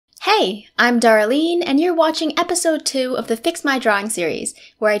Hey, I'm Darlene, and you're watching episode 2 of the Fix My Drawing series,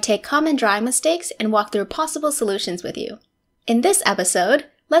 where I take common drawing mistakes and walk through possible solutions with you. In this episode,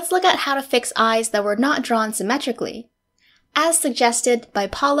 let's look at how to fix eyes that were not drawn symmetrically, as suggested by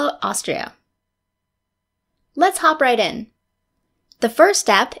Paulo Austria. Let's hop right in. The first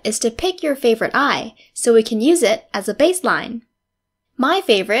step is to pick your favorite eye so we can use it as a baseline. My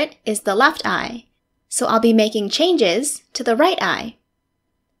favorite is the left eye, so I'll be making changes to the right eye.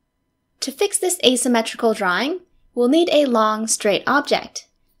 To fix this asymmetrical drawing, we'll need a long, straight object.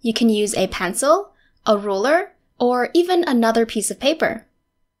 You can use a pencil, a ruler, or even another piece of paper.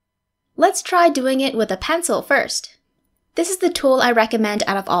 Let's try doing it with a pencil first. This is the tool I recommend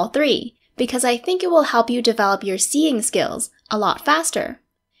out of all three, because I think it will help you develop your seeing skills a lot faster.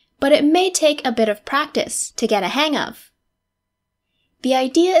 But it may take a bit of practice to get a hang of. The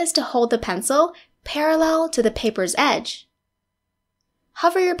idea is to hold the pencil parallel to the paper's edge.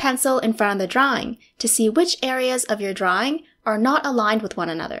 Hover your pencil in front of the drawing to see which areas of your drawing are not aligned with one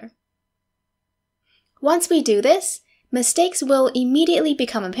another. Once we do this, mistakes will immediately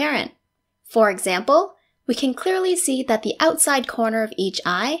become apparent. For example, we can clearly see that the outside corner of each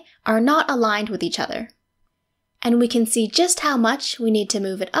eye are not aligned with each other. And we can see just how much we need to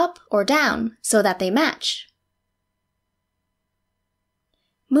move it up or down so that they match.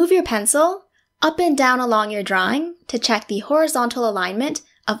 Move your pencil up and down along your drawing to check the horizontal alignment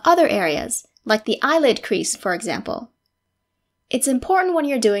of other areas, like the eyelid crease, for example. It's important when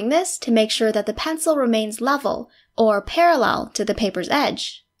you're doing this to make sure that the pencil remains level or parallel to the paper's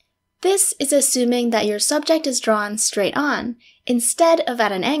edge. This is assuming that your subject is drawn straight on, instead of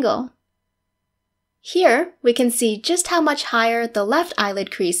at an angle. Here, we can see just how much higher the left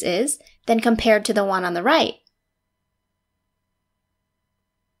eyelid crease is than compared to the one on the right.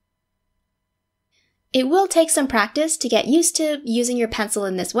 It will take some practice to get used to using your pencil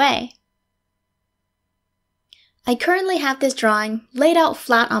in this way. I currently have this drawing laid out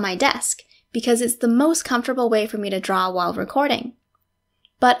flat on my desk because it's the most comfortable way for me to draw while recording.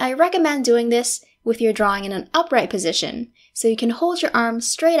 But I recommend doing this with your drawing in an upright position so you can hold your arms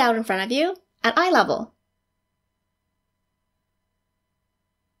straight out in front of you at eye level.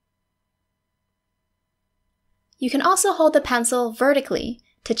 You can also hold the pencil vertically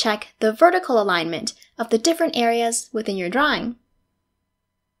to check the vertical alignment of the different areas within your drawing.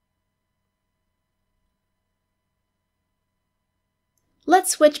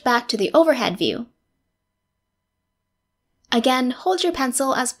 Let's switch back to the overhead view. Again, hold your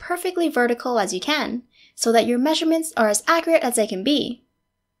pencil as perfectly vertical as you can, so that your measurements are as accurate as they can be.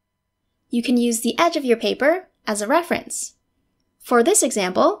 You can use the edge of your paper as a reference. For this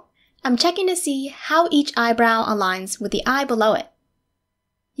example, I'm checking to see how each eyebrow aligns with the eye below it.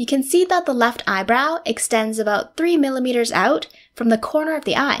 You can see that the left eyebrow extends about 3 millimeters out from the corner of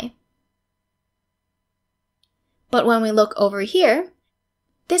the eye. But when we look over here,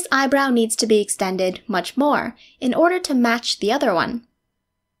 this eyebrow needs to be extended much more in order to match the other one.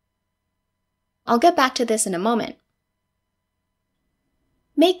 I'll get back to this in a moment.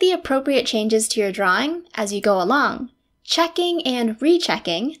 Make the appropriate changes to your drawing as you go along, checking and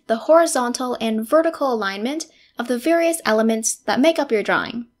rechecking the horizontal and vertical alignment of the various elements that make up your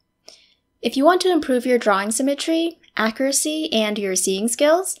drawing. If you want to improve your drawing symmetry, accuracy, and your seeing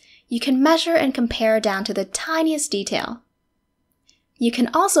skills, you can measure and compare down to the tiniest detail. You can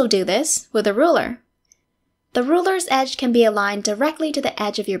also do this with a ruler. The ruler's edge can be aligned directly to the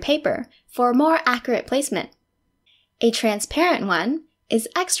edge of your paper for a more accurate placement. A transparent one is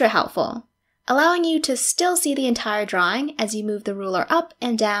extra helpful, allowing you to still see the entire drawing as you move the ruler up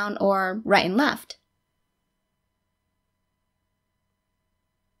and down or right and left.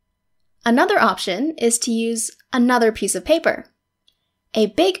 Another option is to use another piece of paper. A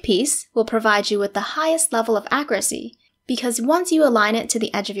big piece will provide you with the highest level of accuracy because once you align it to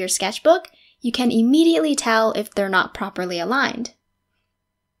the edge of your sketchbook, you can immediately tell if they're not properly aligned.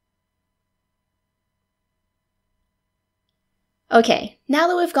 Okay, now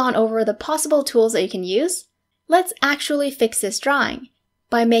that we've gone over the possible tools that you can use, let's actually fix this drawing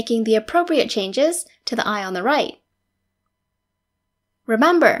by making the appropriate changes to the eye on the right.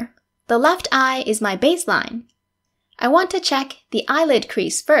 Remember, the left eye is my baseline. I want to check the eyelid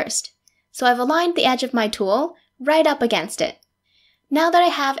crease first, so I've aligned the edge of my tool right up against it. Now that I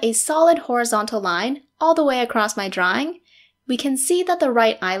have a solid horizontal line all the way across my drawing, we can see that the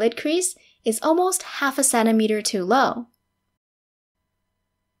right eyelid crease is almost half a centimeter too low.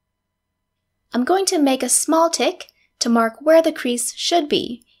 I'm going to make a small tick to mark where the crease should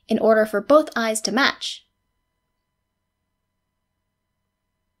be in order for both eyes to match.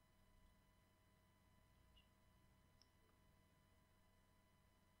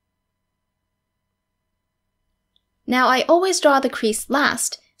 Now I always draw the crease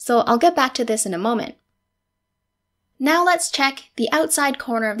last, so I'll get back to this in a moment. Now let's check the outside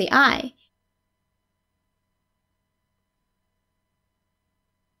corner of the eye.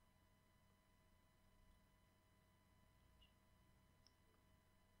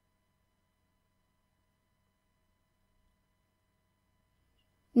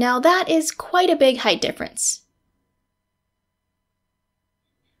 Now that is quite a big height difference.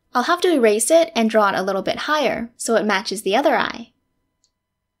 I'll have to erase it and draw it a little bit higher so it matches the other eye.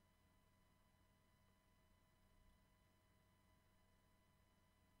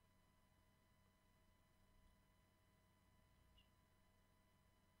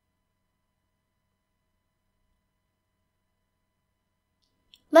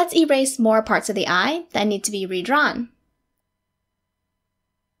 Let's erase more parts of the eye that need to be redrawn.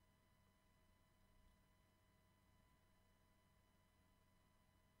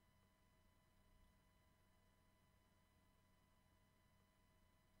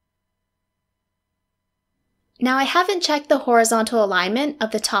 Now I haven't checked the horizontal alignment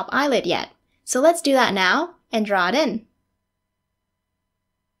of the top eyelid yet, so let's do that now and draw it in.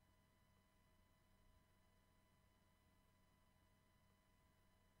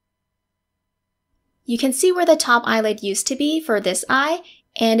 You can see where the top eyelid used to be for this eye,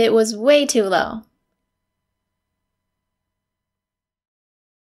 and it was way too low.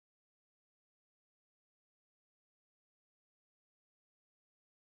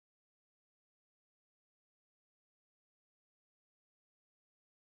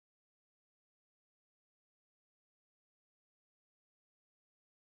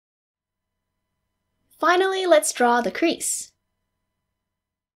 Finally, let's draw the crease.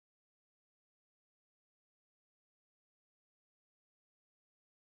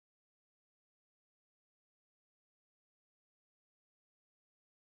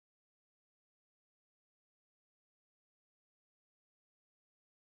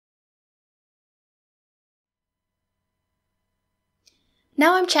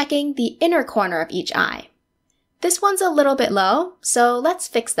 Now I'm checking the inner corner of each eye. This one's a little bit low, so let's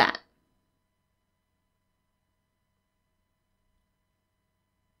fix that.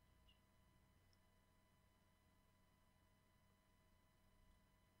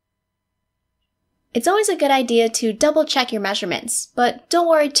 It's always a good idea to double check your measurements, but don't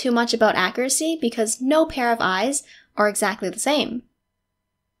worry too much about accuracy because no pair of eyes are exactly the same.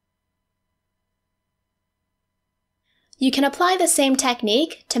 You can apply the same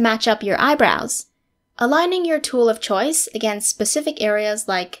technique to match up your eyebrows, aligning your tool of choice against specific areas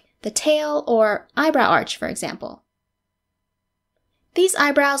like the tail or eyebrow arch, for example. These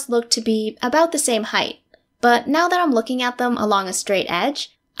eyebrows look to be about the same height, but now that I'm looking at them along a straight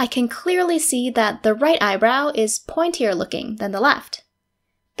edge, I can clearly see that the right eyebrow is pointier looking than the left.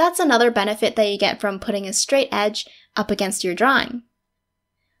 That's another benefit that you get from putting a straight edge up against your drawing.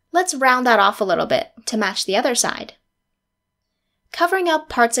 Let's round that off a little bit to match the other side. Covering up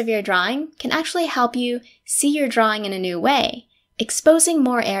parts of your drawing can actually help you see your drawing in a new way, exposing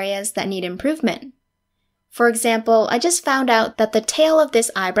more areas that need improvement. For example, I just found out that the tail of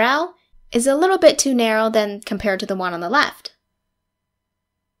this eyebrow is a little bit too narrow than compared to the one on the left.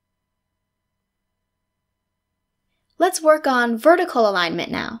 Let's work on vertical alignment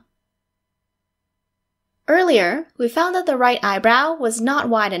now. Earlier, we found that the right eyebrow was not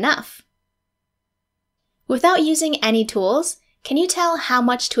wide enough. Without using any tools, can you tell how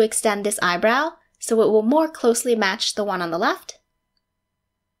much to extend this eyebrow so it will more closely match the one on the left?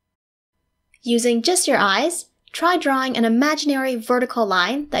 Using just your eyes, try drawing an imaginary vertical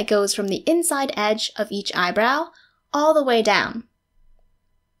line that goes from the inside edge of each eyebrow all the way down.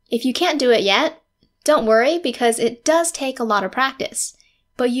 If you can't do it yet, don't worry because it does take a lot of practice,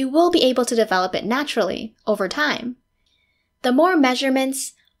 but you will be able to develop it naturally over time. The more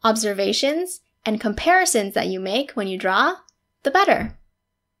measurements, observations, and comparisons that you make when you draw, the better.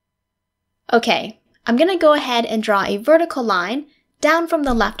 Okay, I'm going to go ahead and draw a vertical line down from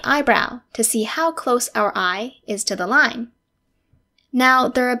the left eyebrow to see how close our eye is to the line. Now,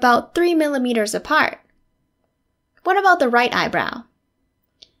 they're about 3 millimeters apart. What about the right eyebrow?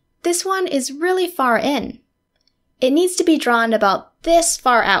 This one is really far in. It needs to be drawn about this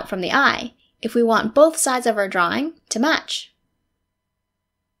far out from the eye if we want both sides of our drawing to match.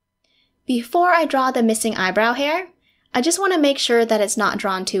 Before I draw the missing eyebrow hair, I just want to make sure that it's not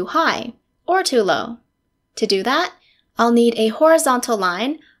drawn too high or too low. To do that, I'll need a horizontal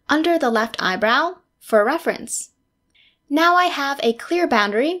line under the left eyebrow for reference. Now I have a clear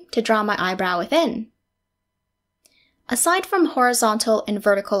boundary to draw my eyebrow within. Aside from horizontal and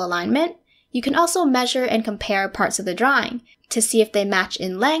vertical alignment, you can also measure and compare parts of the drawing to see if they match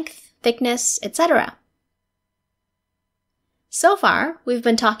in length, thickness, etc. So far, we've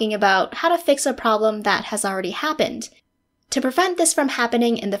been talking about how to fix a problem that has already happened. To prevent this from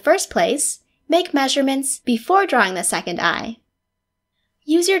happening in the first place, make measurements before drawing the second eye.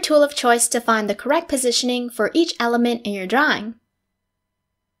 Use your tool of choice to find the correct positioning for each element in your drawing.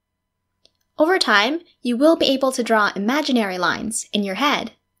 Over time, you will be able to draw imaginary lines in your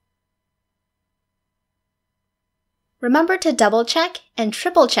head. Remember to double-check and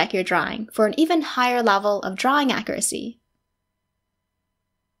triple-check your drawing for an even higher level of drawing accuracy.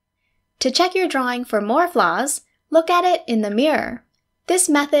 To check your drawing for more flaws, look at it in the mirror. This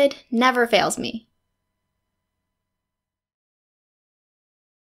method never fails me.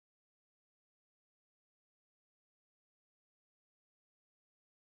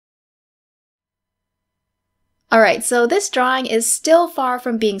 Alright, so this drawing is still far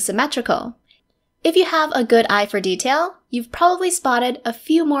from being symmetrical. If you have a good eye for detail, you've probably spotted a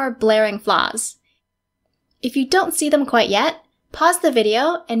few more blaring flaws. If you don't see them quite yet, pause the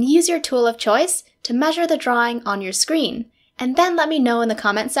video and use your tool of choice to measure the drawing on your screen, and then let me know in the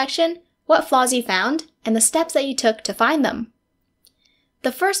comment section what flaws you found and the steps that you took to find them.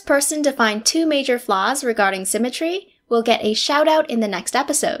 The first person to find 2 major flaws regarding symmetry will get a shout out in the next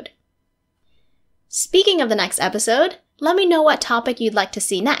episode. Speaking of the next episode, let me know what topic you'd like to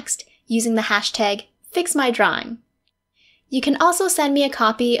see next using the hashtag #FixMyDrawing. You can also send me a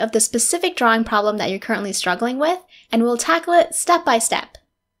copy of the specific drawing problem that you're currently struggling with, and we'll tackle it step by step.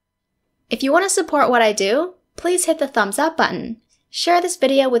 If you want to support what I do, please hit the thumbs up button, share this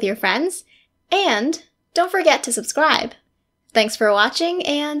video with your friends, and don't forget to subscribe. Thanks for watching,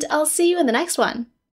 and I'll see you in the next one.